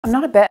I'm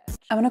not a bitch.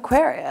 I'm an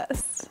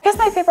Aquarius. I guess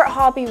my favorite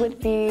hobby would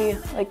be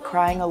like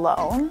crying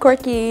alone.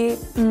 Quirky.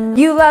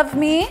 You love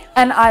me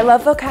and I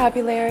love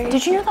vocabulary.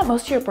 Did you know that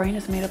most of your brain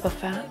is made up of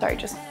fat? Sorry,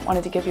 just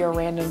wanted to give you a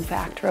random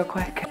fact real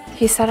quick.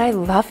 He said I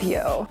love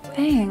you.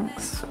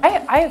 Thanks.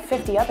 I have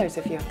 50 others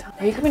if you have time.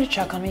 Are you coming to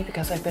check on me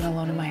because I've been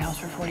alone in my house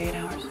for 48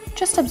 hours?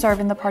 Just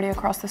observing the party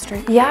across the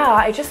street. Yeah,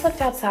 I just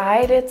looked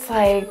outside. It's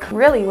like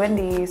really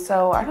windy,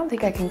 so I don't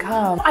think I can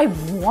come. I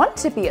want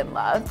to be in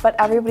love, but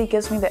everybody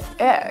gives me the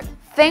ick.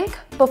 Think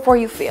before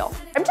you feel.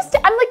 I'm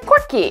like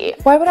quirky.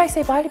 Why would I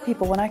say bye to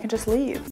people when I can just leave?